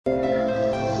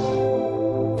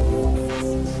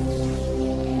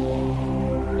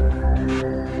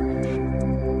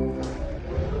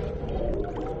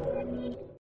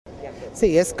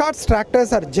See, Escorts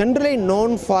tractors are generally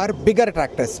known for bigger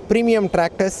tractors, premium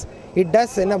tractors. It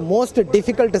does in the most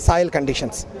difficult soil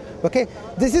conditions. Okay,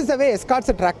 this is the way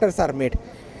Escorts tractors are made.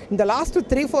 In the last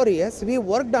 3-4 years, we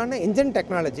worked on engine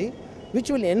technology which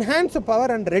will enhance power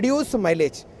and reduce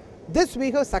mileage. This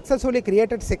we have successfully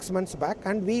created 6 months back,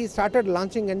 and we started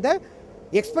launching in the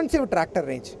expensive tractor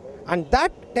range. And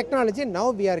that technology now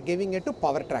we are giving it to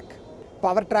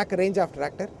Powertrac range of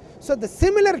tractor. So the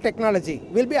similar technology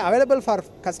will be available for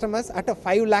customers at a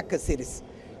 5 lakh series.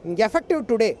 Effective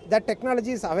today, that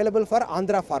technology is available for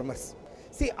Andhra farmers.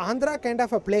 See, Andhra kind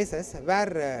of a places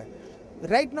where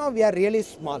right now we are really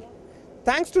small.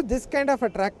 Thanks to this kind of a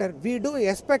tractor, we do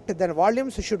expect that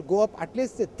volumes should go up at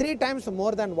least 3 times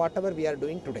more than whatever we are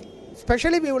doing today.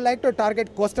 Especially we would like to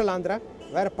target coastal Andhra,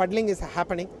 where puddling is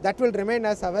happening. That will remain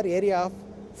as our area of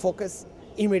focus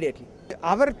immediately.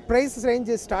 Our price range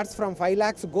starts from 5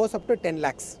 lakhs, goes up to 10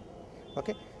 lakhs.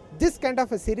 Okay, this kind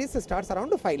of a series starts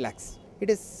around 5 lakhs. It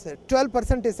is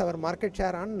 12% is our market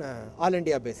share on all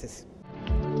India basis.